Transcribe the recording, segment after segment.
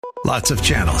Lots of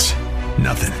channels,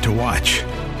 nothing to watch,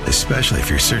 especially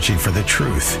if you're searching for the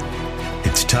truth.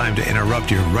 It's time to interrupt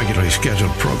your regularly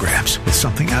scheduled programs with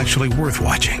something actually worth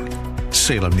watching.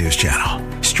 Salem News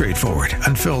Channel. Straightforward,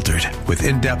 unfiltered, with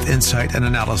in-depth insight and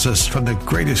analysis from the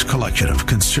greatest collection of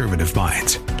conservative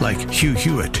minds like Hugh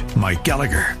Hewitt, Mike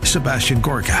Gallagher, Sebastian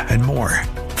Gorka, and more.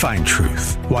 Find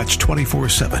truth. Watch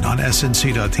 24/7 on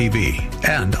snc.tv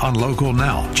and on Local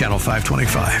Now, Channel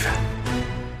 525.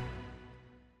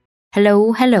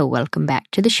 Hello, welcome back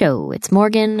to the show. It's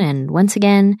Morgan, and once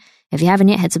again, if you haven't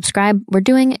yet hit subscribe, we're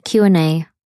doing Q&A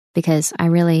because I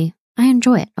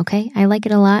enjoy it, okay? I like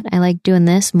it a lot. I like doing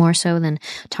this more so than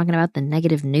talking about the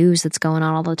negative news that's going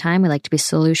on all the time. We like to be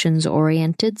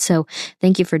solutions-oriented, so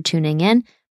thank you for tuning in.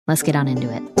 Let's get on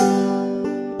into it.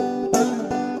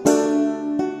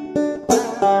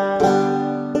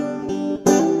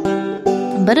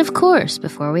 But of course,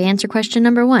 before we answer question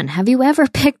number 1, have you ever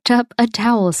picked up a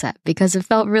towel set because it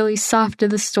felt really soft at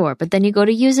the store, but then you go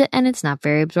to use it and it's not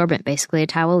very absorbent, basically a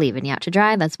towel leaving you out to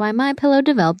dry? That's why MyPillow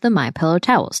developed the MyPillow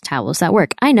towels. Towels that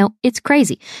work. I know, it's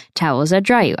crazy. Towels that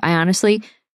dry you. I honestly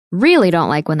really don't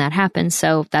like when that happens,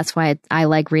 so that's why I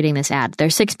like reading this ad. Their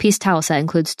 6-piece towel set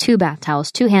includes 2 bath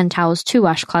towels, 2 hand towels, 2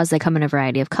 washcloths. They come in a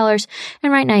variety of colors,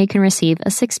 and right now you can receive a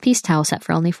 6-piece towel set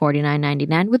for only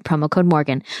 $49.99 with promo code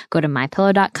Morgan. Go to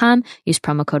MyPillow.com, use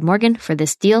promo code Morgan for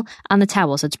this deal on the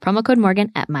towels. It's promo code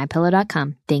Morgan at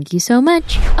MyPillow.com. Thank you so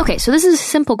much. Okay, so this is a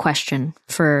simple question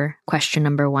for question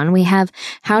number 1. We have,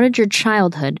 how did your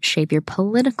childhood shape your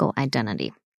political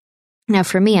identity? Now,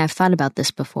 for me, I've thought about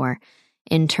this before,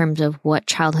 in terms of what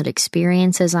childhood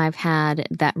experiences I've had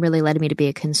that really led me to be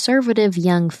a conservative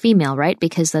young female, right?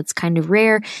 Because that's kind of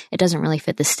rare. It doesn't really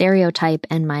fit the stereotype,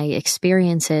 and my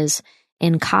experiences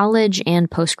in college and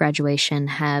post-graduation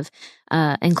have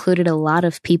included a lot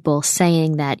of people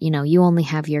saying that, you only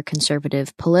have your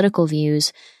conservative political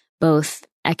views, both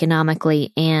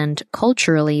economically and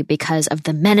culturally, because of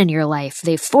the men in your life.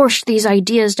 They forced these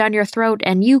ideas down your throat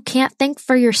and you can't think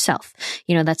for yourself.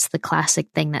 That's the classic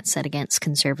thing that's said against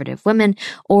conservative women.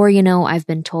 Or, I've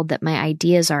been told that my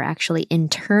ideas are actually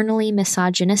internally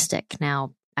misogynistic.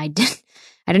 Now, I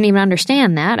didn't even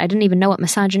understand that. I didn't even know what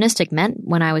misogynistic meant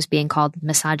when I was being called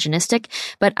misogynistic,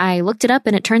 but I looked it up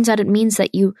and it turns out it means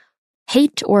that you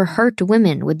hate or hurt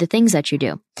women with the things that you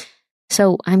do.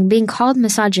 So I'm being called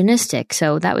misogynistic,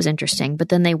 so that was interesting. But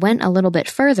then they went a little bit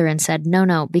further and said,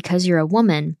 no, because you're a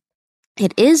woman,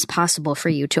 it is possible for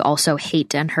you to also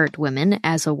hate and hurt women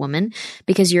as a woman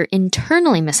because you're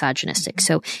internally misogynistic.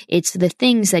 So it's the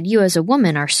things that you as a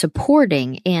woman are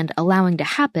supporting and allowing to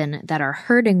happen that are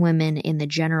hurting women in the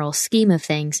general scheme of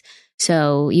things.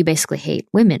 So you basically hate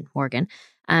women, Morgan.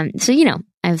 So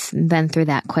I've been through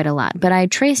that quite a lot. But I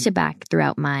traced it back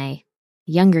throughout my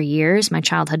younger years, my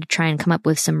childhood, to try and come up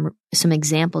with some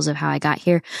examples of how I got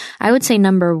here. I would say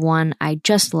number 1, I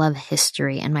just love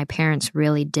history, and my parents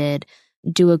really did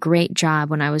do a great job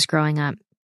when I was growing up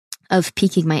of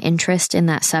piquing my interest in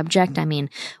that subject. I mean,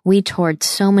 we toured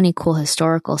so many cool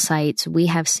historical sites. We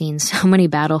have seen so many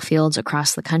battlefields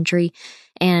across the country.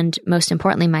 And most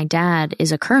importantly, my dad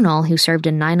is a colonel who served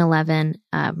in 9/11,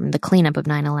 the cleanup of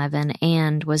 9/11,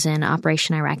 and was in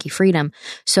Operation Iraqi Freedom.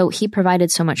 So he provided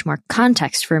so much more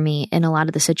context for me in a lot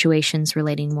of the situations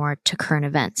relating more to current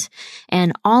events.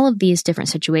 And all of these different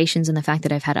situations, and the fact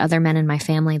that I've had other men in my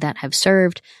family that have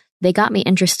served, they got me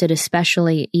interested,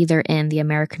 especially either in the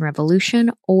American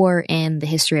Revolution or in the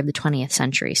history of the 20th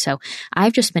century. So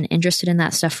I've just been interested in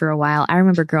that stuff for a while. I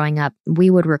remember growing up,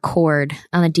 we would record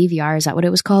on the DVR, is that what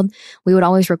it was called? We would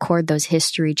always record those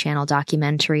History Channel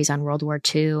documentaries on World War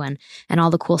II and all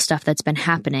the cool stuff that's been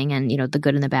happening and, the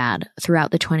good and the bad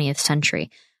throughout the 20th century.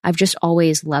 I've just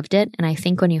always loved it. And I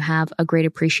think when you have a great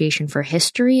appreciation for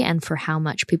history and for how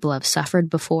much people have suffered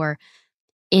before,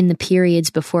 in the periods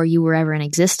before you were ever in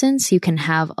existence, you can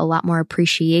have a lot more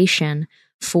appreciation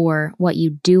for what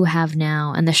you do have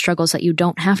now and the struggles that you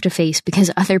don't have to face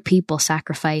because other people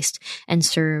sacrificed and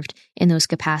served in those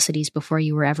capacities before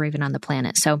you were ever even on the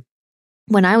planet. So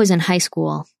when I was in high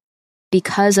school,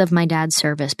 because of my dad's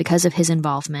service, because of his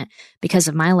involvement, because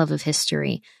of my love of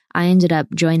history, I ended up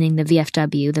joining the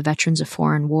VFW, the Veterans of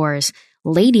Foreign Wars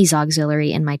Ladies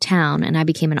Auxiliary in my town, and I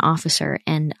became an officer,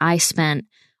 and I spent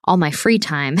all my free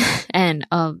time and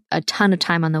a ton of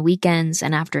time on the weekends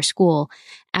and after school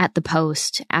at the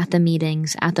post, at the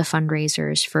meetings, at the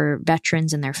fundraisers for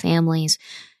veterans and their families,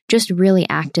 just really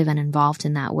active and involved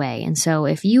in that way. And so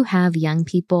if you have young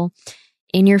people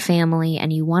in your family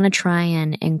and you want to try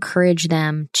and encourage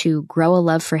them to grow a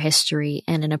love for history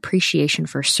and an appreciation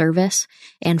for service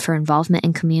and for involvement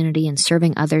in community and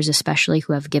serving others, especially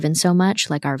who have given so much,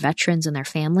 like our veterans and their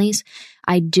families,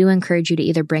 I do encourage you to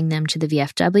either bring them to the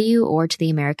VFW or to the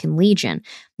American Legion.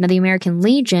 Now, the American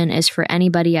Legion is for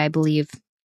anybody, I believe,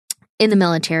 in the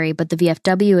military, but the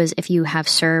VFW is if you have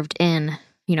served in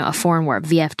a foreign war,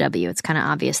 VFW. It's kind of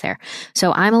obvious there.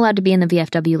 So I'm allowed to be in the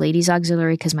VFW Ladies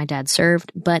Auxiliary because my dad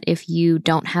served. But if you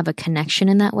don't have a connection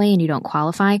in that way and you don't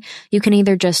qualify, you can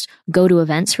either just go to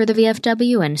events for the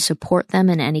VFW and support them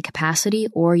in any capacity,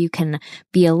 or you can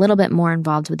be a little bit more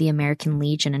involved with the American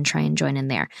Legion and try and join in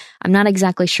there. I'm not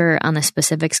exactly sure on the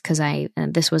specifics because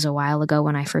this was a while ago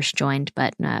when I first joined,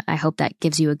 but I hope that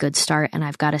gives you a good start. And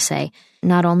I've got to say,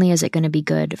 not only is it going to be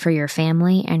good for your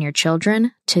family and your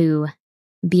children to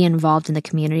be involved in the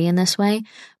community in this way,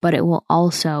 but it will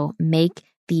also make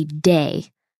the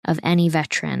day of any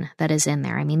veteran that is in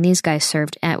there. I mean, these guys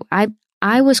served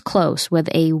I was close with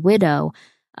a widow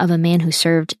of a man who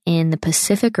served in the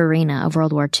Pacific Arena of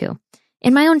World War II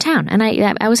in my own town. And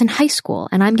I was in high school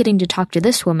and I'm getting to talk to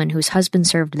this woman whose husband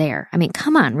served there. I mean,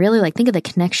 come on, really? Like, think of the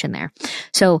connection there.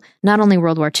 So not only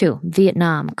World War II,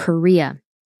 Vietnam, Korea,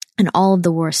 and all of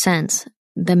the war since,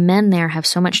 the men there have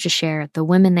so much to share. The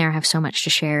women there have so much to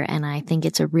share. And I think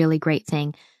it's a really great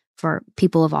thing for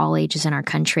people of all ages in our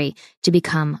country to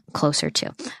become closer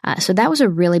to. So that was a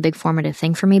really big formative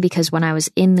thing for me, because when I was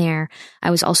in there, I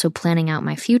was also planning out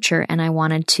my future, and I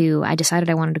decided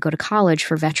I wanted to go to college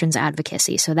for veterans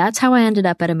advocacy. So that's how I ended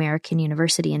up at American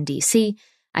University in DC.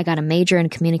 I got a major in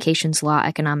communications, law,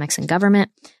 economics, and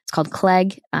government. It's called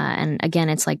CLEG. And again,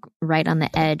 it's like right on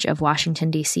the edge of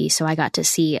Washington, D.C. So I got to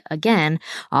see, again,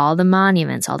 all the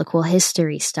monuments, all the cool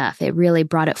history stuff. It really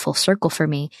brought it full circle for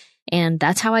me. And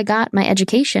that's how I got my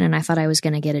education. And I thought I was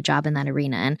going to get a job in that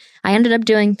arena. And I ended up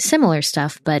doing similar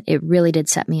stuff, but it really did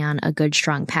set me on a good,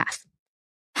 strong path.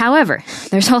 However,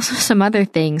 there's also some other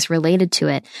things related to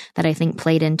it that I think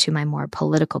played into my more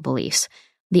political beliefs.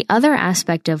 The other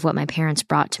aspect of what my parents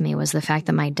brought to me was the fact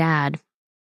that my dad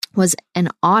was an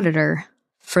auditor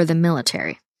for the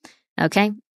military.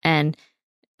 Okay? And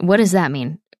what does that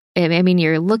mean? I mean,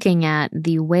 you're looking at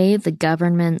the way the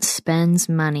government spends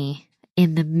money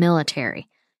in the military.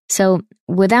 So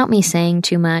without me saying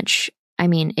too much, I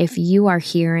mean, if you are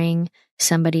hearing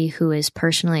somebody who is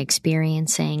personally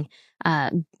experiencing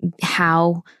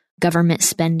how government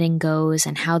spending goes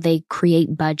and how they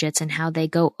create budgets and how they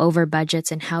go over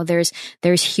budgets and how there's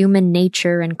human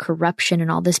nature and corruption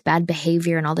and all this bad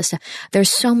behavior and all this stuff.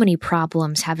 There's so many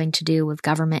problems having to do with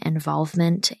government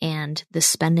involvement and the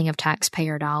spending of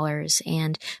taxpayer dollars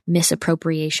and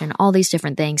misappropriation, all these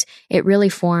different things. It really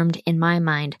formed, in my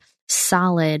mind,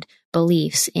 solid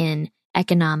beliefs in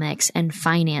economics and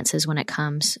finances when it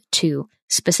comes to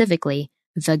specifically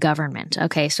the government.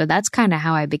 Okay, so that's kind of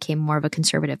how I became more of a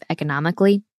conservative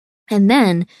economically. And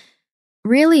then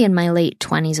really in my late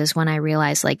 20s is when I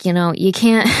realized, like, you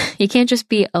can't just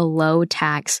be a low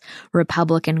tax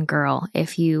Republican girl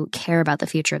if you care about the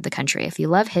future of the country. If you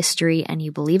love history and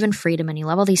you believe in freedom and you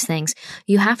love all these things,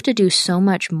 you have to do so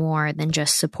much more than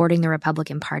just supporting the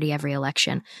Republican Party every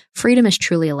election. Freedom is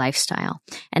truly a lifestyle.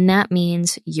 And that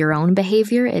means your own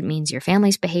behavior. It means your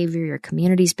family's behavior, your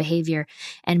community's behavior,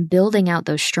 and building out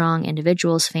those strong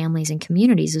individuals, families, and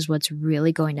communities is what's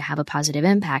really going to have a positive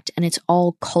impact. And it's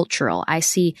all cultural. I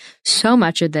see so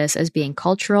much of this as being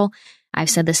cultural. I've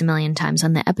said this a million times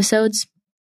on the episodes,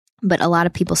 but a lot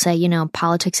of people say,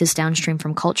 politics is downstream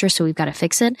from culture, so we've got to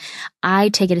fix it. I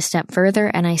take it a step further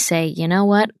and I say, you know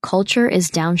what? Culture is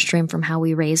downstream from how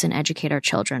we raise and educate our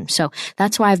children. So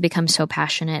that's why I've become so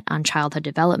passionate on childhood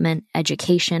development,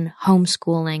 education,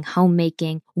 homeschooling,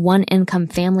 homemaking, one-income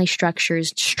family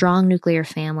structures, strong nuclear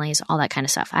families, all that kind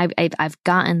of stuff. I've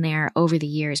gotten there over the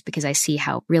years because I see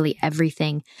how really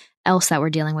everything else that we're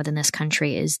dealing with in this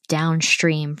country is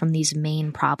downstream from these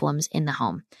main problems in the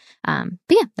home. But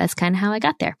yeah, that's kind of how I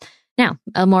got there. Now,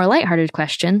 a more lighthearted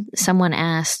question. Someone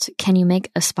asked, can you make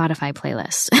a Spotify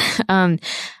playlist?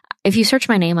 If you search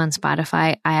my name on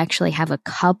Spotify, I actually have a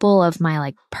couple of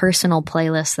my personal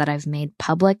playlists that I've made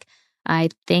public. I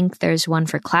think there's one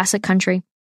for classic country.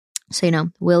 So,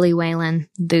 Willie Whalen,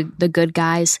 the good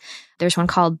guys. There's one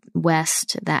called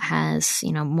West that has,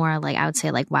 more I would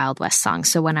say Wild West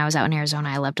songs. So when I was out in Arizona,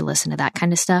 I love to listen to that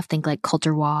kind of stuff. Think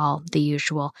Coulter Wall, The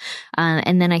Usual.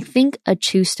 And then I think a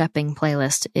two-stepping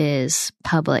playlist is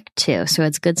public too. So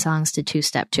it's good songs to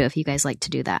two-step too if you guys like to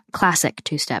do that. Classic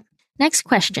two-step. Next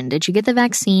question. Did you get the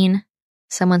vaccine?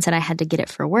 Someone said I had to get it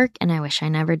for work, and I wish I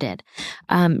never did.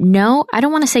 No, I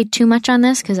don't want to say too much on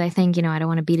this because I think, I don't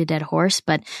want to beat a dead horse,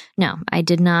 but no, I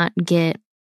did not get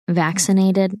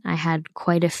vaccinated. I had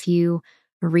quite a few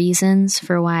reasons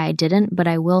for why I didn't, but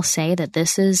I will say that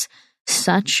this is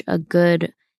such a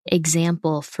good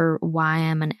example for why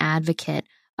I'm an advocate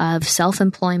of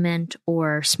self-employment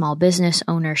or small business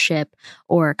ownership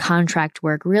or contract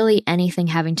work, really anything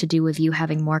having to do with you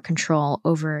having more control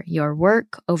over your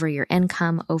work, over your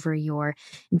income, over your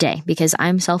day. Because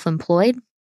I'm self-employed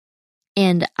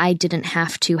and I didn't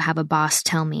have to have a boss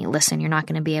tell me, listen, you're not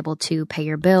going to be able to pay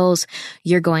your bills.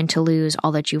 You're going to lose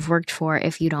all that you've worked for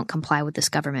if you don't comply with this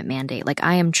government mandate. Like,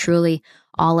 I am truly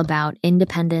all about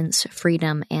independence,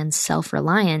 freedom, and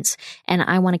self-reliance. And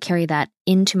I want to carry that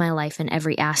into my life in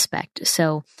every aspect.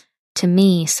 So to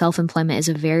me, self-employment is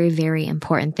a very, very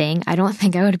important thing. I don't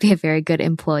think I would be a very good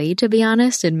employee, to be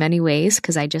honest, in many ways,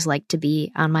 because I just like to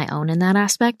be on my own in that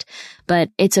aspect.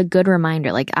 But it's a good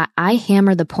reminder. Like, I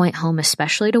hammer the point home,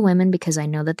 especially to women, because I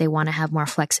know that they want to have more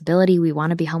flexibility. We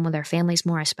want to be home with our families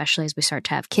more, especially as we start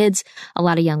to have kids. A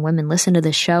lot of young women listen to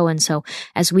this show. And so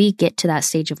as we get to that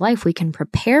stage of life, we can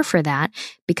prepare for that,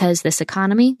 because this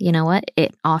economy, you know what?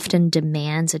 It often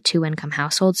demands a 2-income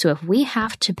household. So if we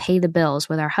have to pay the bills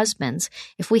with our husbands,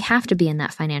 if we have to be in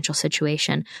that financial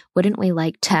situation, wouldn't we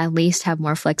like to at least have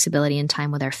more flexibility and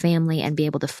time with our family and be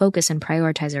able to focus and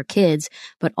prioritize our kids,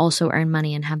 but also earn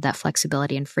money and have that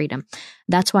flexibility and freedom?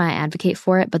 That's why I advocate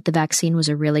for it. But the vaccine was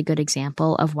a really good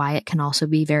example of why it can also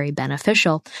be very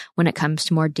beneficial when it comes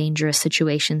to more dangerous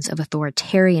situations of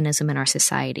authoritarianism in our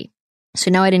society.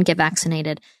 So no, I didn't get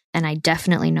vaccinated. And I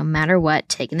definitely, no matter what,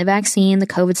 taking the vaccine, the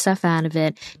COVID stuff out of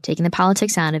it, taking the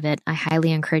politics out of it, I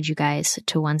highly encourage you guys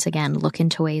to once again look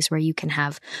into ways where you can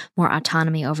have more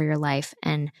autonomy over your life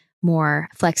and more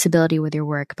flexibility with your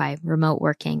work by remote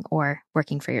working or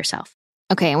working for yourself.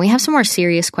 Okay, and we have some more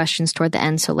serious questions toward the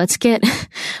end. So let's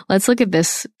look at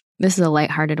this. This is a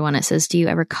lighthearted one. It says, do you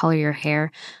ever color your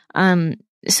hair?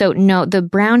 So no, the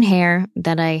brown hair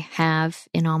that I have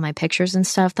in all my pictures and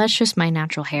stuff, that's just my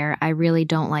natural hair. I really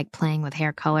don't like playing with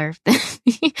hair color.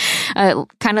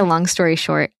 Kind of long story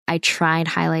short, I tried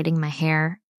highlighting my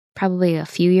hair probably a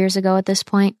few years ago at this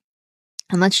point.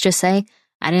 And let's just say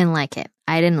I didn't like it.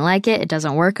 It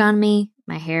doesn't work on me.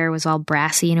 My hair was all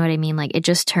brassy. You know what I mean? Like, it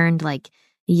just turned like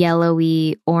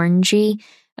yellowy, orangey.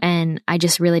 And I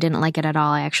just really didn't like it at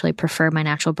all. I actually prefer my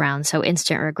natural brown. So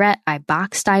instant regret. I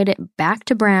box dyed it back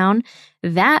to brown.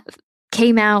 That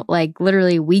came out like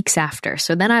literally weeks after.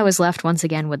 So then I was left once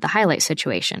again with the highlight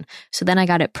situation. So then I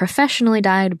got it professionally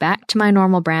dyed back to my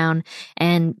normal brown,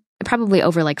 and probably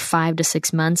over like 5 to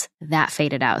 6 months, that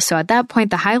faded out. So at that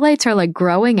point, the highlights are like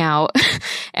growing out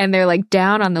and they're like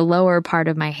down on the lower part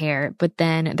of my hair, but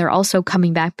then they're also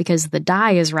coming back because the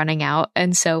dye is running out.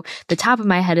 And so the top of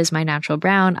my head is my natural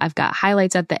brown. I've got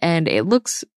highlights at the end. It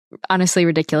looks honestly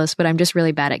ridiculous, but I'm just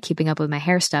really bad at keeping up with my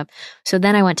hair stuff. So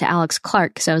then I went to Alex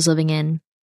Clark because I was living in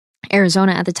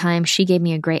Arizona at the time. She gave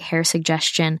me a great hair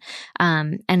suggestion.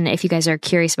 And if you guys are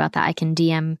curious about that, I can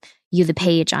DM you the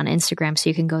page on Instagram, so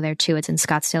you can go there too. It's in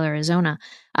Scottsdale, Arizona.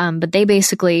 But they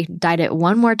basically dyed it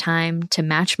one more time to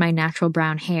match my natural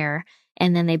brown hair.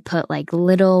 And then they put like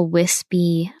little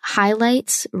wispy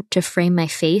highlights to frame my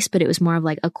face, but it was more of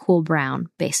like a cool brown,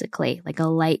 basically, like a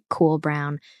light cool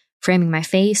brown framing my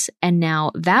face. And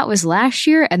now that was last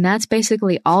year, and that's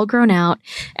basically all grown out.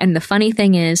 And the funny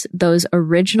thing is, those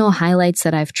original highlights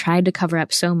that I've tried to cover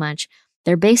up so much,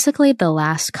 they're basically the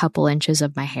last couple inches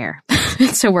of my hair.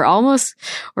 So we're almost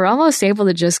able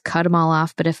to just cut them all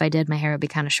off. But if I did, my hair would be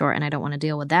kind of short, and I don't want to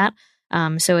deal with that.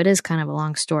 So it is kind of a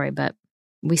long story, but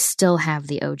we still have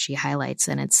the OG highlights,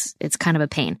 and it's kind of a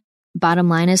pain. Bottom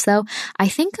line is, though, I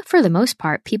think for the most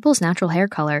part, people's natural hair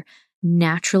color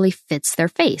naturally fits their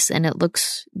face and it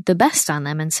looks the best on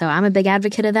them. And so I'm a big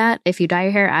advocate of that. If you dye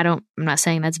your hair, I'm not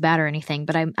saying that's bad or anything,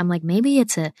 but I'm like, maybe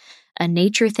it's a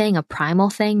nature thing, a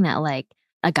primal thing, that like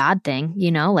a God thing,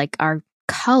 you know, like our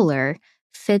color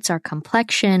fits our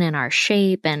complexion and our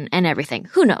shape and everything.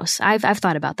 Who knows? I've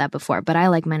thought about that before, but I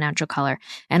like my natural color,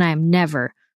 and I'm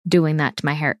never doing that to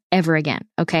my hair ever again.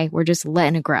 Okay. We're just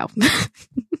letting it grow.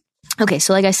 Okay.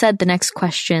 So like I said, the next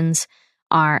questions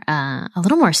are a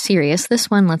little more serious. This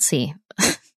one, let's see.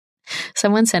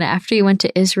 Someone said, after you went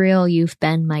to Israel, you've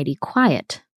been mighty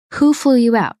quiet. Who flew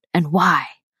you out and why?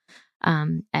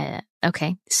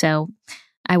 Okay, so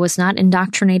I was not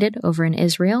indoctrinated over in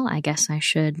Israel. I guess I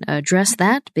should address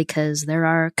that because there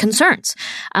are concerns.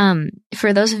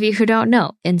 For those of you who don't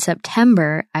know, in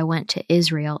September, I went to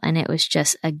Israel, and it was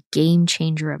just a game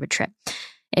changer of a trip.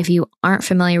 If you aren't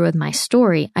familiar with my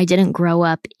story, I didn't grow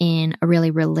up in a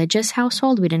really religious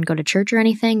household. We didn't go to church or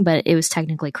anything, but it was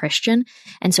technically Christian.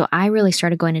 And so I really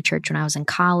started going to church when I was in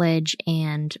college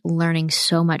and learning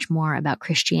so much more about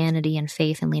Christianity and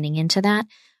faith and leaning into that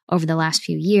over the last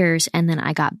few years. And then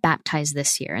I got baptized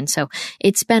this year. And so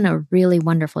it's been a really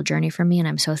wonderful journey for me. And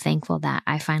I'm so thankful that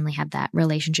I finally had that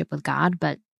relationship with God.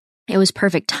 But it was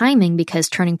perfect timing because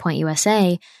Turning Point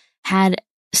USA had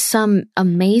some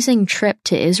amazing trip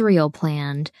to Israel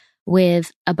planned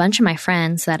with a bunch of my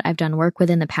friends that I've done work with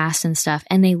in the past and stuff.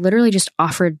 And they literally just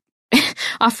offered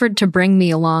to bring me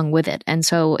along with it. And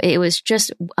so it was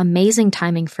just amazing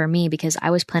timing for me because I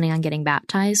was planning on getting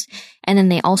baptized. And then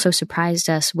they also surprised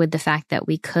us with the fact that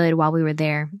we could, while we were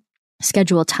there,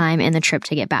 schedule time in the trip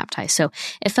to get baptized. So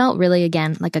it felt really,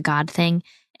 again, like a God thing.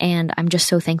 And I'm just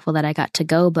so thankful that I got to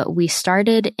go. But we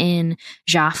started in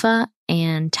Jaffa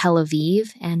and Tel Aviv,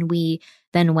 and we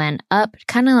then went up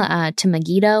kind of to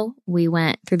Megiddo. We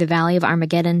went through the Valley of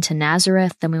Armageddon to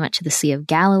Nazareth. Then we went to the Sea of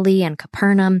Galilee and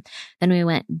Capernaum. Then we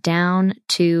went down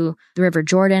to the River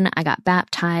Jordan. I got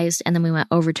baptized, and then we went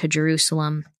over to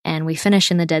Jerusalem, and we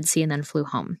finished in the Dead Sea and then flew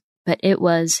home. But it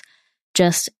was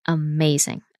just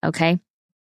amazing, okay?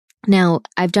 Now,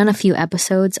 I've done a few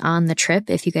episodes on the trip.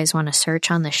 If you guys want to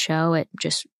search on the show, it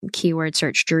just keyword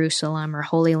search Jerusalem or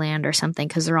Holy Land or something,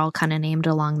 because they're all kind of named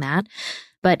along that.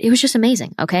 But it was just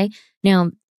amazing, okay?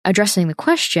 Now, addressing the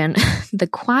question, the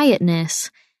quietness,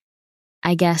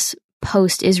 I guess,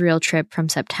 post-Israel trip from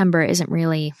September isn't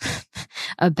really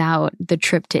about the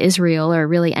trip to Israel or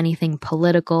really anything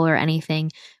political or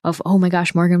anything of, oh my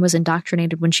gosh, Morgan was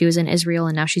indoctrinated when she was in Israel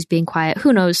and now she's being quiet.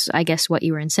 Who knows, I guess, what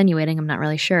you were insinuating. I'm not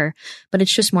really sure. But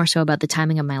it's just more so about the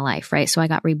timing of my life, right? So I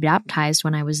got rebaptized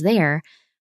when I was there,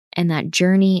 and that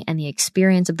journey and the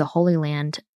experience of the Holy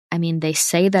Land, I mean, they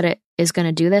say that it is going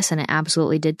to do this, and it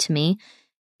absolutely did to me.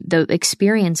 The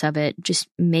experience of it just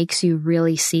makes you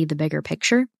really see the bigger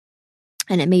picture.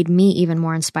 And it made me even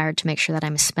more inspired to make sure that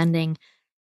I'm spending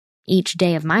each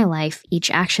day of my life,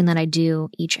 each action that I do,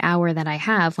 each hour that I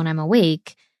have when I'm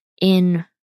awake, in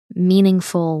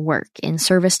meaningful work, in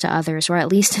service to others, or at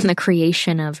least in the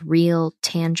creation of real,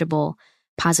 tangible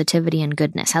positivity and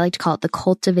goodness. I like to call it the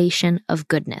cultivation of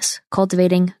goodness.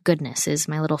 Cultivating goodness is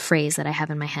my little phrase that I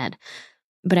have in my head.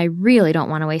 But I really don't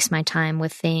want to waste my time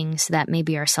with things that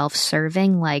maybe are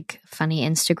self-serving, like funny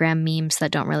Instagram memes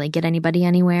that don't really get anybody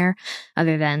anywhere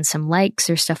other than some likes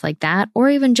or stuff like that.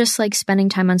 Or even just like spending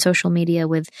time on social media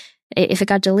with, if it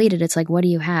got deleted, it's like, what do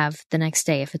you have the next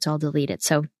day if it's all deleted?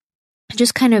 So it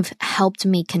just kind of helped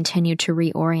me continue to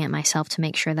reorient myself to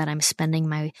make sure that I'm spending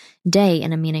my day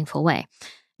in a meaningful way.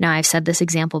 Now, I've said this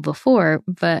example before,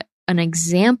 but an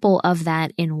example of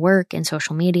that in work and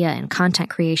social media and content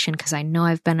creation, because I know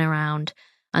I've been around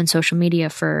on social media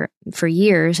for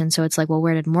years. And so it's like, well,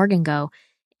 where did Morgan go?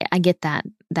 I get that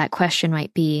question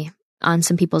might be on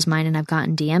some people's mind, and I've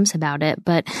gotten DMs about it.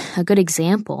 But a good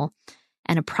example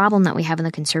and a problem that we have in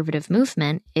the conservative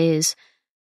movement is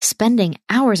spending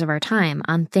hours of our time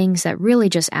on things that really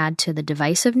just add to the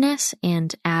divisiveness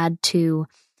and add to,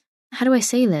 how do I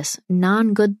say this?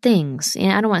 Non-good things.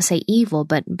 And I don't want to say evil,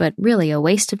 but really a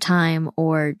waste of time,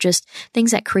 or just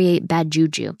things that create bad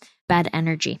juju, bad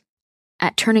energy.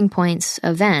 At Turning Point's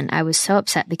event, I was so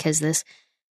upset because this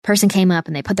person came up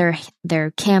and they put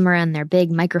their camera and their big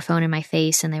microphone in my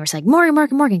face, and they were like,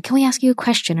 Morgan, can we ask you a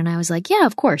question? And I was like, yeah,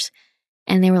 of course.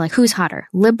 And they were like, who's hotter,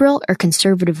 liberal or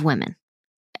conservative women?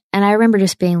 And I remember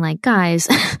just being like, guys,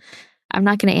 I'm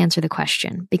not going to answer the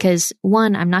question because,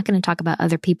 one, I'm not going to talk about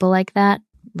other people like that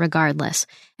regardless.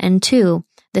 And two,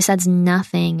 this adds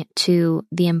nothing to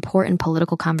the important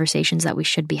political conversations that we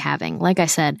should be having. Like I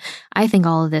said, I think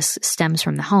all of this stems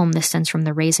from the home. This stems from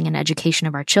the raising and education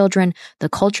of our children, the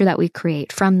culture that we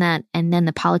create from that, and then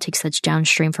the politics that's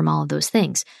downstream from all of those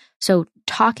things. So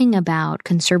talking about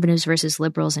conservatives versus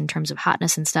liberals in terms of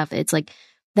hotness and stuff, it's like,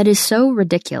 that is so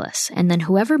ridiculous. And then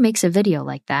whoever makes a video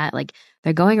like that, like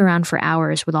they're going around for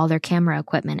hours with all their camera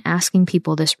equipment asking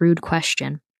people this rude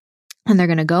question. And they're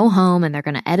going to go home and they're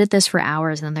going to edit this for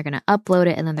hours, and then they're going to upload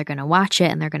it, and then they're going to watch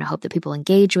it, and they're going to hope that people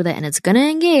engage with it. And it's going to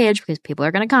engage because people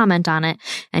are going to comment on it.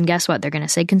 And guess what? They're going to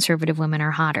say conservative women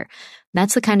are hotter.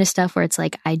 That's the kind of stuff where it's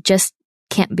like, I just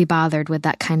can't be bothered with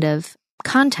that kind of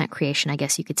content creation, I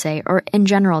guess you could say, or in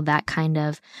general, that kind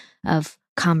of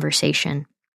conversation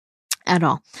at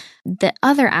all. The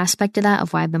other aspect of that,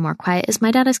 of why I've been more quiet, is my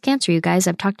dad has cancer, you guys.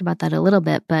 I've talked about that a little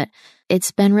bit, but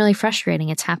it's been really frustrating.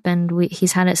 It's happened.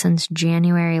 He's had it since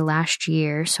January last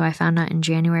year. So I found out in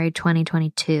January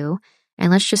 2022.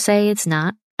 And let's just say it's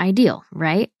not ideal,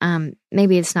 right?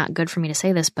 Maybe it's not good for me to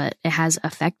say this, but it has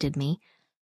affected me.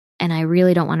 and I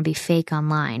really don't want to be fake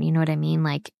online. You know what I mean?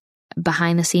 Like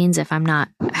behind the scenes, if I'm not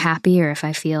happy or if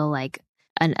I feel like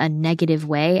a negative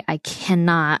way, I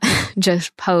cannot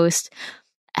just post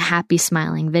a happy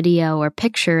smiling video or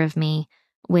picture of me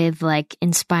with like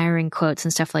inspiring quotes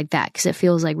and stuff like that, because it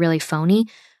feels like really phony.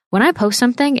 When I post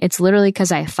something, it's literally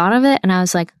because I thought of it and I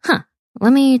was like,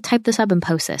 let me type this up and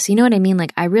post this. You know what I mean?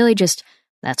 Like I really just,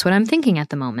 that's what I'm thinking at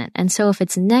the moment. And so if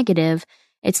it's negative,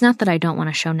 it's not that I don't want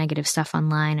to show negative stuff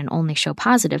online and only show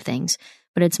positive things,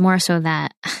 but it's more so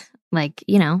that like,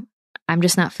 you know, I'm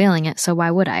just not feeling it. So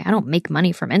why would I? I don't make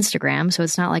money from Instagram, so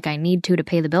it's not like I need to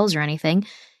pay the bills or anything.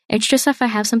 It's just if I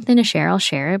have something to share, I'll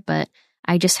share it, but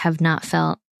I just have not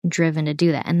felt driven to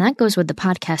do that. And that goes with the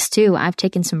podcast too. I've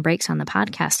taken some breaks on the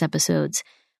podcast episodes.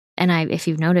 And if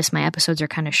you've noticed, my episodes are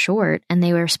kind of short, and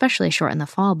they were especially short in the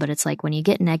fall, but it's like when you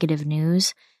get negative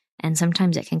news, and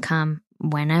sometimes it can come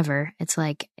whenever, it's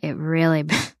like it really,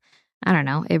 I don't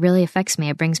know, it really affects me.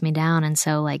 It brings me down. And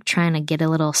so like trying to get a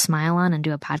little smile on and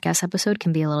do a podcast episode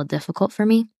can be a little difficult for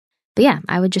me. But yeah,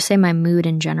 I would just say my mood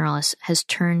in general has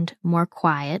turned more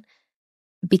quiet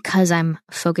because I'm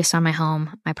focused on my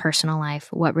home, my personal life,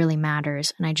 what really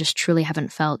matters. And I just truly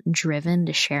haven't felt driven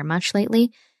to share much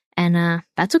lately. And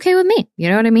that's okay with me. You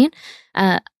know what I mean?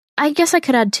 I guess I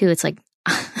could add too, it's like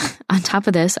on top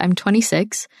of this, I'm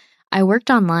 26. I worked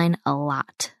online a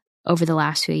lot over the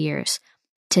last few years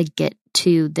to get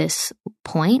to this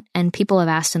point. And people have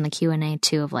asked in the Q&A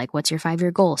too of like, what's your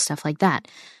 5-year goal? Stuff like that.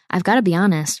 I've got to be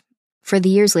honest. For the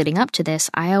years leading up to this,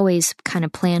 I always kind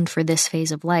of planned for this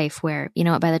phase of life where, you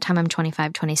know, by the time I'm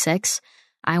 25, 26,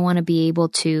 I want to be able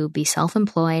to be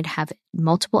self-employed, have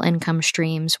multiple income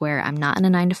streams where I'm not in a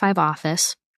 9-to-5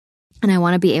 office. And I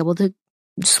want to be able to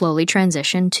slowly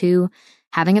transition to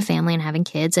having a family and having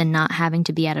kids and not having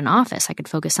to be at an office. I could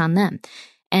focus on them.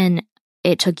 And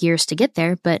it took years to get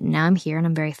there, but now I'm here and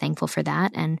I'm very thankful for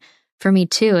that. And for me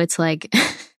too, it's like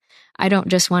I don't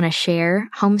just want to share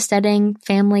homesteading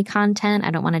family content.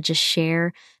 I don't want to just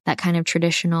share that kind of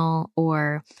traditional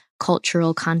or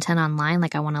cultural content online.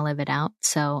 Like I want to live it out.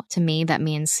 So to me, that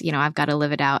means, you know, I've got to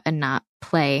live it out and not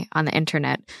play on the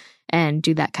internet and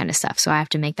do that kind of stuff. So I have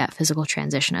to make that physical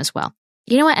transition as well.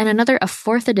 You know what? And a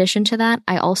fourth addition to that,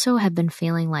 I also have been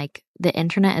feeling like the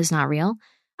internet is not real.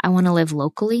 I want to live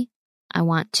locally. I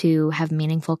want to have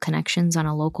meaningful connections on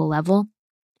a local level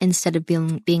instead of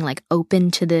being like open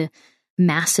to the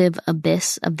massive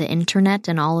abyss of the internet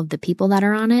and all of the people that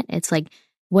are on it. It's like,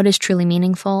 what is truly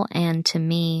meaningful? And to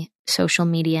me, social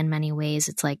media in many ways,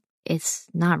 it's like, it's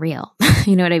not real.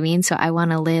 You know what I mean? So I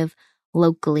want to live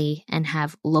locally and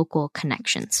have local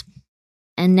connections.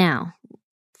 And now,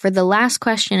 for the last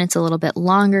question, it's a little bit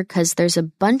longer because there's a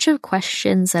bunch of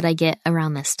questions that I get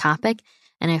around this topic,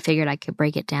 and I figured I could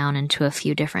break it down into a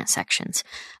few different sections.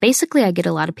 Basically, I get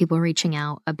a lot of people reaching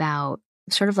out about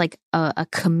sort of like a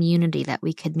community that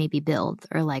we could maybe build,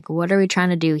 or like, what are we trying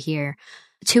to do here?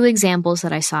 2 examples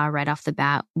that I saw right off the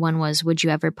bat. One was, would you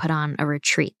ever put on a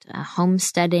retreat, a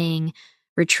homesteading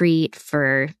retreat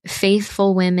for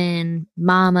faithful women,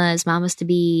 mamas to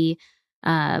be,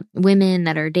 women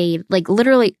that are dating, like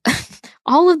literally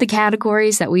all of the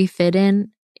categories that we fit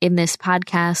in this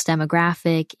podcast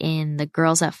demographic, in the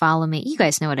girls that follow me. You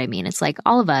guys know what I mean. It's like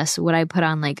all of us, would I put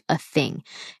on like a thing?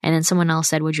 And then someone else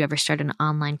said, would you ever start an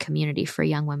online community for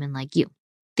young women like you?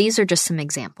 These are just some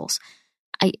examples.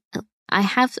 I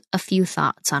have a few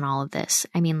thoughts on all of this.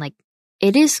 I mean, like,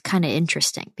 it is kind of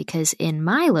interesting because in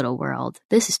my little world,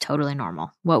 this is totally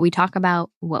normal. What we talk about,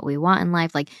 what we want in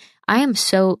life, like I am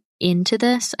so into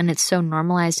this and it's so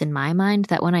normalized in my mind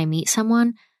that when I meet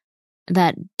someone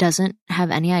that doesn't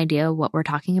have any idea what we're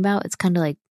talking about, it's kind of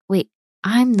like, wait,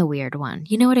 I'm the weird one.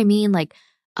 You know what I mean? Like,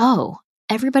 oh,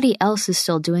 everybody else is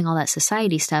still doing all that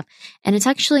society stuff. And it's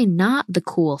actually not the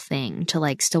cool thing to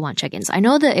like still want chickens. I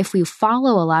know that if we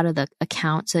follow a lot of the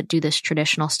accounts that do this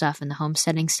traditional stuff and the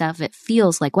homesteading stuff, it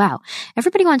feels like, wow,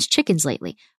 everybody wants chickens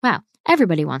lately. Wow,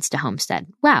 everybody wants to homestead.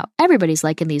 Wow, everybody's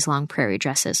liking these long prairie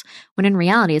dresses. When in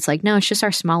reality, it's like, no, it's just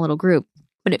our small little group.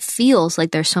 But it feels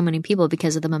like there's so many people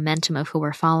because of the momentum of who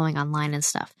we're following online and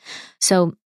stuff.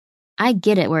 So I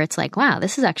get it where it's like, wow,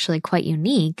 this is actually quite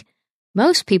unique.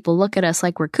 Most people look at us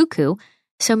like we're cuckoo.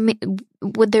 So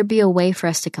would there be a way for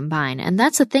us to combine? And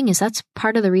that's the thing, is that's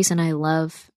part of the reason I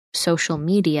love social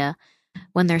media.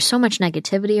 When there's so much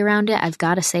negativity around it, I've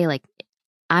got to say, like,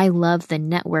 I love the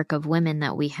network of women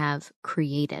that we have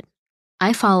created.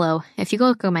 I follow, if you go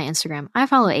look at my Instagram, I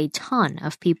follow a ton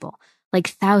of people, like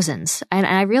thousands. And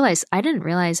I didn't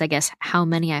realize, I guess, how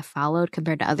many I followed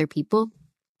compared to other people.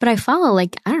 But I follow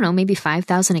like, I don't know, maybe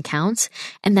 5,000 accounts.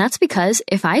 And that's because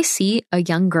if I see a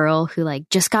young girl who like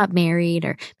just got married,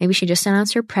 or maybe she just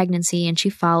announced her pregnancy and she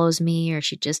follows me, or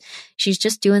she's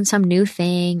just doing some new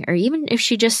thing, or even if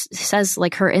she just says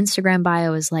like her Instagram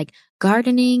bio is like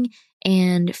gardening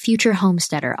and future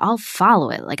homesteader, I'll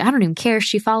follow it. Like, I don't even care if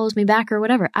she follows me back or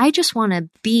whatever. I just want to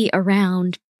be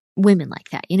around women like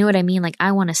that. You know what I mean? Like,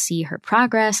 I want to see her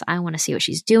progress. I want to see what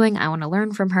she's doing. I want to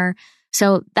learn from her.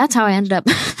 So that's how I ended up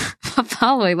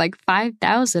following like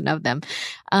 5,000 of them.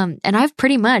 And I've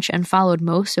pretty much unfollowed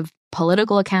most of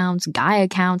political accounts, guy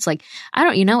accounts. Like, I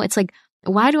don't, it's like,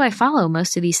 why do I follow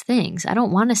most of these things? I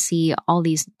don't want to see all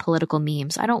these political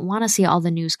memes. I don't want to see all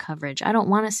the news coverage. I don't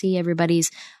want to see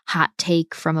everybody's hot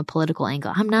take from a political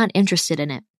angle. I'm not interested in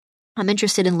it. I'm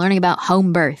interested in learning about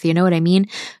home birth. You know what I mean?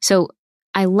 So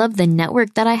I love the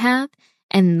network that I have.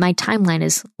 And my timeline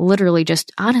is literally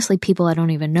just, honestly, people I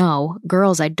don't even know,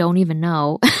 girls I don't even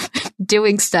know,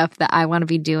 doing stuff that I want to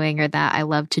be doing or that I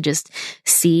love to just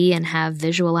see and have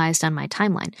visualized on my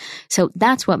timeline. So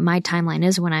that's what my timeline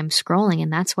is when I'm scrolling.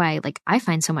 And that's why like I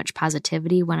find so much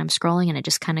positivity when I'm scrolling, and it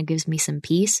just kind of gives me some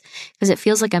peace, because it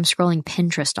feels like I'm scrolling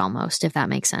Pinterest almost, if that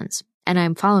makes sense. And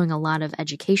I'm following a lot of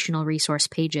educational resource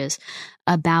pages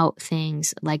about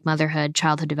things like motherhood,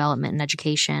 childhood development and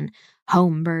education,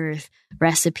 home birth,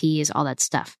 recipes, all that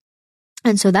stuff.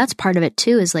 And so that's part of it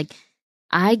too, is like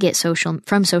I get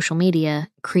from social media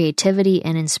creativity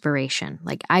and inspiration.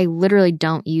 Like I literally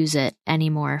don't use it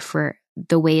anymore for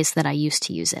the ways that I used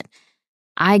to use it.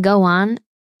 I go on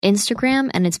Instagram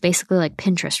and it's basically like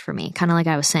Pinterest for me, kind of like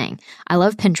I was saying. I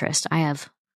love Pinterest. I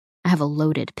have a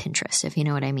loaded Pinterest, if you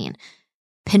know what I mean.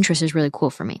 Pinterest is really cool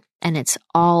for me. And it's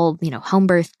all, home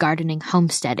birth, gardening,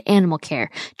 homestead, animal care,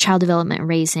 child development,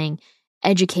 raising,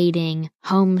 educating,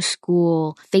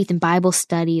 homeschool, faith and Bible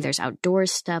study. There's outdoor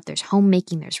stuff. There's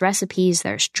homemaking. There's recipes.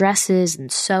 There's dresses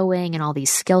and sewing and all these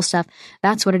skill stuff.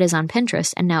 That's what it is on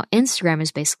Pinterest. And now Instagram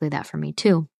is basically that for me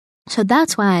too. So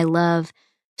that's why I love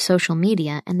social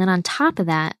media. And then on top of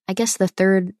that, I guess the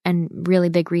third and really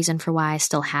big reason for why I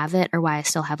still have it, or why I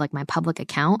still have like my public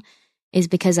account, is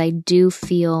because I do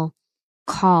feel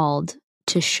called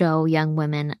to show young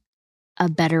women a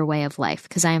better way of life,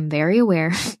 because I am very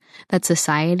aware that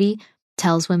society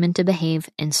tells women to behave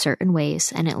in certain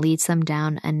ways and it leads them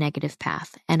down a negative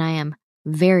path. And I am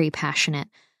very passionate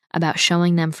about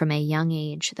showing them from a young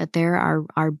age that there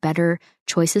are better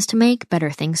choices to make, better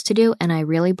things to do, and I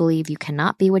really believe you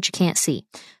cannot be what you can't see.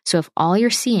 So if all you're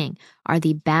seeing are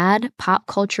the bad pop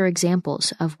culture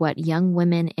examples of what young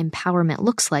women empowerment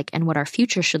looks like and what our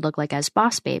future should look like as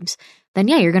boss babes, then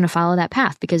yeah, you're going to follow that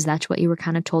path because that's what you were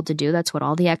kind of told to do. That's what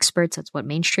all the experts, that's what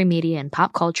mainstream media and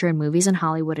pop culture and movies and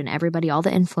Hollywood and everybody, all the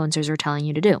influencers are telling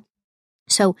you to do.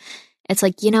 So it's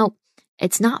like,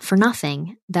 it's not for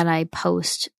nothing that I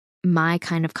post my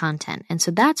kind of content. And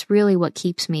so that's really what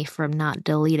keeps me from not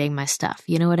deleting my stuff.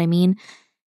 You know what I mean?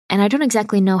 And I don't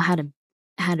exactly know how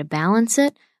to balance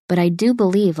it, but I do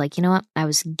believe, like, you know what? I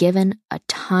was given a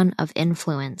ton of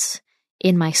influence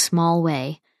in my small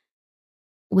way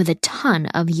with a ton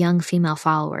of young female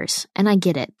followers. And I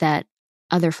get it that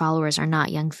other followers are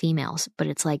not young females, but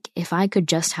it's like, if I could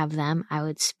just have them, I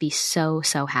would be so,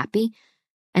 so happy.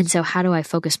 And so how do I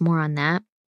focus more on that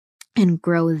and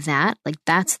grow that? Like,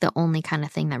 that's the only kind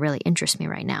of thing that really interests me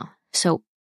right now. So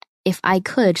if I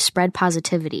could spread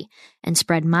positivity and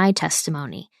spread my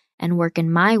testimony and work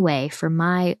in my way for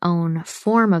my own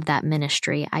form of that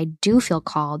ministry, I do feel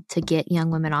called to get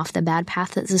young women off the bad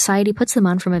path that society puts them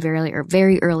on from a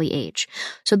very early age.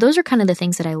 So those are kind of the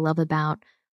things that I love about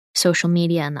social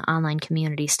media and the online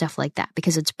community, stuff like that,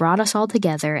 because it's brought us all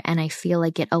together, and I feel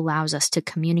like it allows us to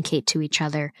communicate to each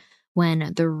other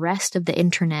when the rest of the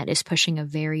internet is pushing a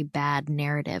very bad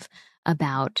narrative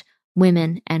about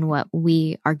women and what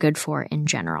we are good for in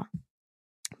general.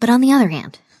 But on the other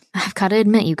hand, I've got to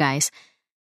admit, you guys,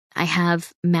 I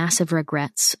have massive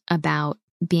regrets about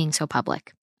being so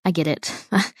public. I get it.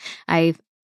 I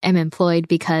am employed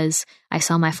because I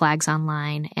sell my flags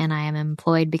online, and I am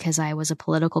employed because I was a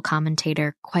political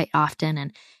commentator quite often,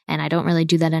 and I don't really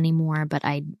do that anymore, but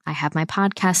I have my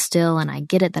podcast still, and I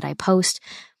get it that I post.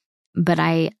 But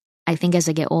I think as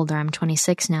I get older, I'm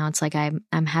 26 now, it's like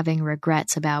I'm having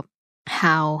regrets about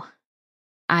how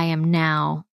I am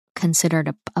now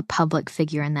considered a public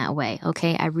figure in that way,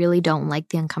 okay? I really don't like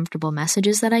the uncomfortable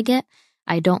messages that I get.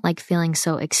 I don't like feeling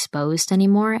so exposed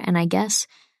anymore, and I guess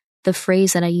the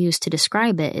phrase that I use to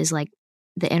describe it is like,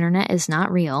 the internet is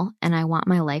not real, and I want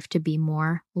my life to be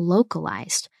more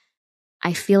localized.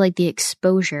 I feel like the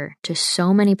exposure to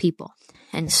so many people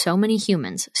and so many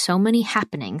humans, so many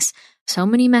happenings, so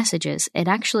many messages. It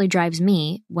actually drives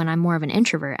me, when I'm more of an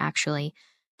introvert, actually,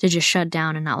 to just shut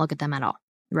down and not look at them at all,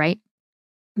 right?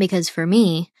 Because for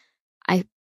me,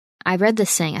 I read this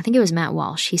saying, I think it was Matt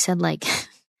Walsh. He said, like,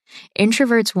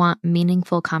 introverts want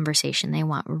meaningful conversation. They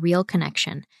want real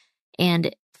connection.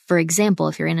 And for example,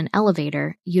 if you're in an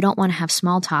elevator, you don't want to have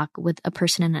small talk with a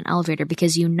person in an elevator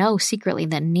because you know secretly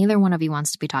that neither one of you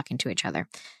wants to be talking to each other.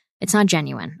 It's not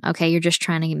genuine, okay? You're just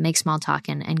trying to make small talk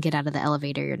and get out of the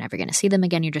elevator. You're never going to see them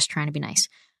again. You're just trying to be nice.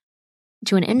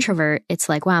 To an introvert, it's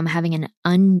like, wow, I'm having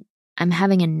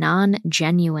a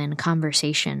non-genuine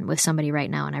conversation with somebody right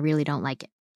now, and I really don't like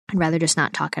it. I'd rather just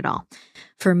not talk at all.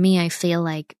 For me, I feel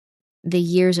like the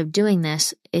years of doing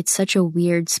this, it's such a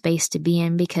weird space to be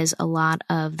in because a lot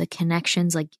of the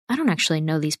connections, like, I don't actually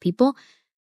know these people.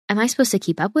 Am I supposed to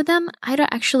keep up with them? I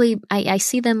don't actually, I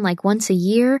see them like once a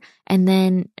year, and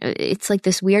then it's like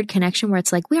this weird connection where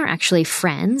it's like, we aren't actually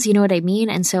friends, you know what I mean?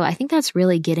 And so I think that's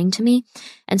really getting to me.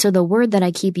 And so the word that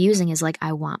I keep using is like,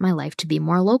 I want my life to be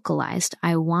more localized.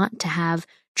 I want to have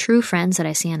true friends that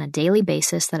I see on a daily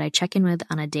basis, that I check in with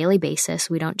on a daily basis.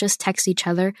 We don't just text each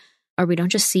other, or we don't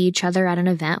just see each other at an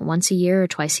event once a year or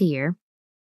twice a year.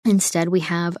 Instead, we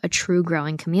have a true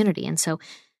growing community. And so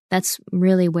that's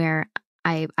really where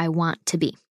I want to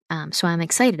be. So I'm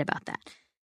excited about that.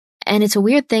 And it's a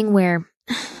weird thing where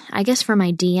I guess for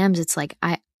my DMs, it's like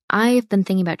I've been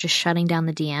thinking about just shutting down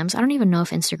the DMs. I don't even know if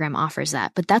Instagram offers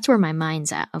that, but that's where my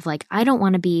mind's at, of like, I don't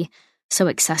want to be so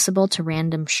accessible to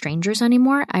random strangers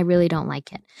anymore. I really don't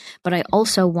like it. But I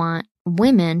also want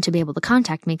women to be able to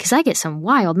contact me because I get some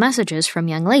wild messages from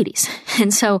young ladies.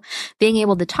 And so being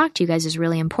able to talk to you guys is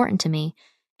really important to me.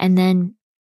 And then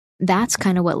that's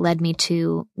kind of what led me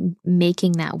to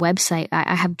making that website.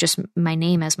 I have just my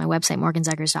name as my website,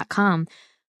 morganzeggers.com,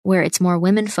 where it's more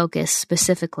women focused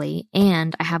specifically.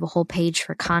 And I have a whole page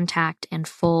for contact and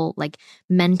full like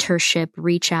mentorship,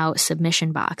 reach out,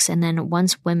 submission box. And then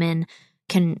once women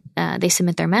can, they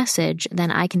submit their message, then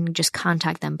I can just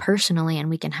contact them personally and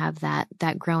we can have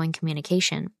that growing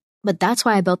communication. But that's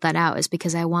why I built that out, is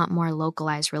because I want more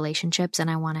localized relationships and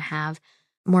I want to have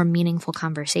more meaningful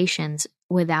conversations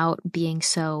without being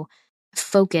so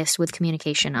focused with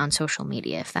communication on social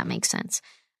media, if that makes sense.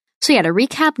 So yeah, to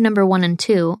recap number 1 and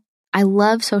 2, I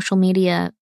love social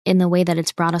media in the way that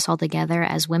it's brought us all together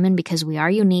as women because we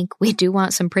are unique. We do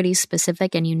want some pretty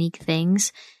specific and unique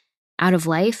things out of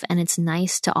life, and it's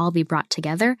nice to all be brought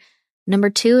together. Number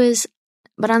 2 is,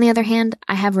 but on the other hand,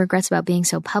 I have regrets about being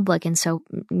so public and so,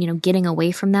 getting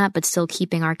away from that, but still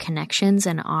keeping our connections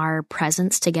and our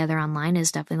presence together online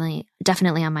is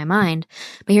definitely on my mind.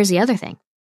 But here's the other thing.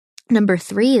 Number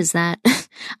 3 is that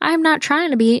I'm not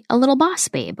trying to be a little boss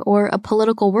babe or a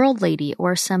political world lady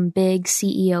or some big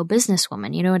CEO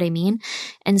businesswoman. You know what I mean?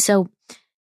 And so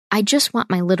I just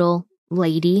want my little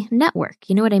lady network.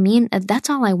 You know what I mean? That's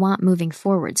all I want moving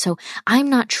forward. So I'm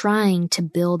not trying to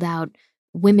build out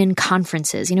women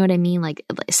conferences. You know what I mean? Like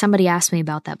somebody asked me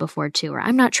about that before too, or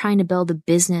I'm not trying to build a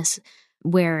business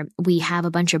where we have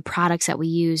a bunch of products that we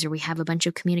use, or we have a bunch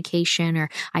of communication, or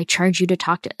I charge you to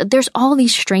talk to. There's all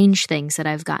these strange things that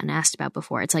I've gotten asked about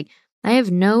before. It's like, I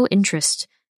have no interest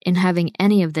in having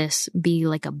any of this be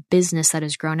like a business that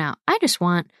has grown out. I just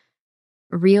want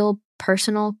real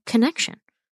personal connection.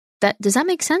 Does that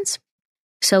make sense?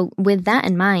 So with that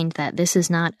in mind, that this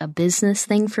is not a business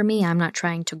thing for me, I'm not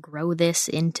trying to grow this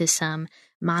into some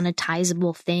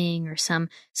monetizable thing or some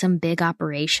big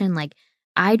operation. Like,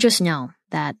 I just know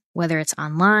that whether it's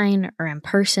online or in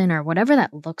person or whatever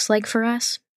that looks like for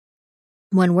us,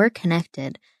 when we're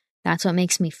connected, that's what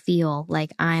makes me feel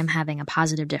like I am having a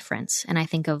positive difference. And I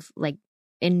think of, like,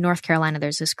 in North Carolina,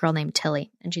 there's this girl named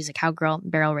Tilly, and she's a cowgirl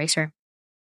barrel racer.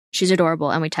 She's adorable,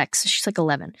 and we text. She's like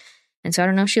 11. And so I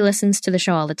don't know if she listens to the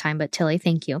show all the time, but Tilly,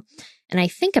 thank you. And I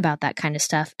think about that kind of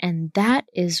stuff, and that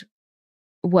is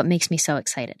what makes me so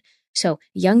excited. So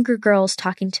younger girls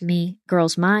talking to me,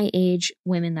 girls my age,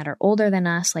 women that are older than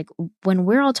us, like when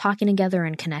we're all talking together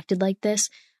and connected like this,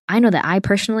 I know that I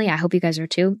personally, I hope you guys are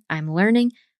too, I'm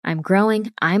learning, I'm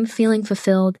growing, I'm feeling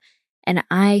fulfilled, and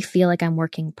I feel like I'm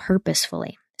working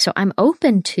purposefully. So I'm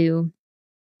open to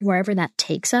wherever that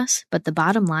takes us, but the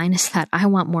bottom line is that I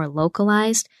want more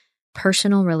localized,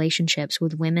 personal relationships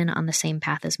with women on the same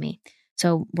path as me.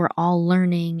 So we're all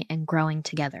learning and growing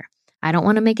together. I don't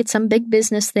want to make it some big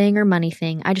business thing or money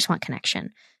thing. I just want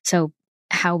connection. So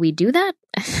how we do that,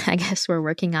 I guess we're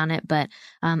working on it, but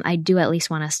I do at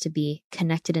least want us to be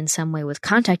connected in some way with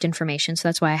contact information. So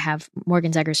that's why I have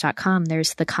morganzeggers.com.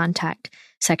 There's the contact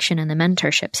section and the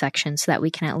mentorship section so that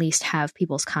we can at least have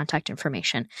people's contact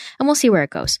information, and we'll see where it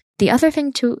goes. The other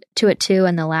thing to it too,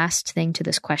 and the last thing to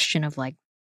this question of like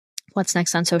what's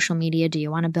next on social media? Do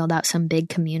you want to build out some big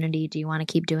community? Do you want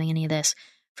to keep doing any of this?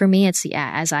 For me, it's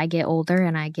as I get older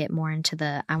and I get more into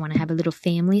the I want to have a little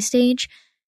family stage,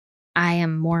 I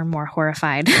am more and more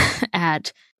horrified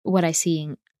at what I see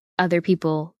other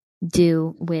people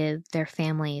do with their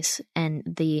families and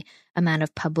the amount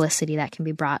of publicity that can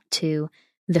be brought to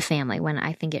the family when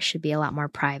I think it should be a lot more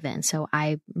private. And so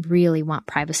I really want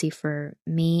privacy for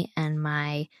me and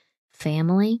my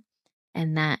family.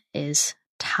 And that is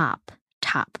top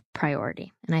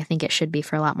priority. And I think it should be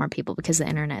for a lot more people because the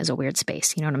internet is a weird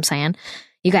space. You know what I'm saying?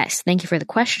 You guys, thank you for the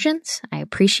questions. I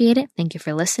appreciate it. Thank you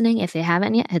for listening. If you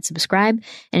haven't yet, hit subscribe.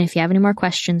 And if you have any more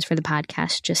questions for the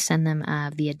podcast, just send them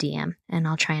via DM and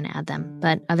I'll try and add them.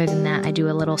 But other than that, I do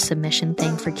a little submission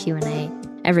thing for Q&A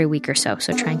every week or so.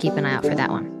 So try and keep an eye out for that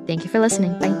one. Thank you for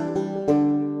listening. Bye.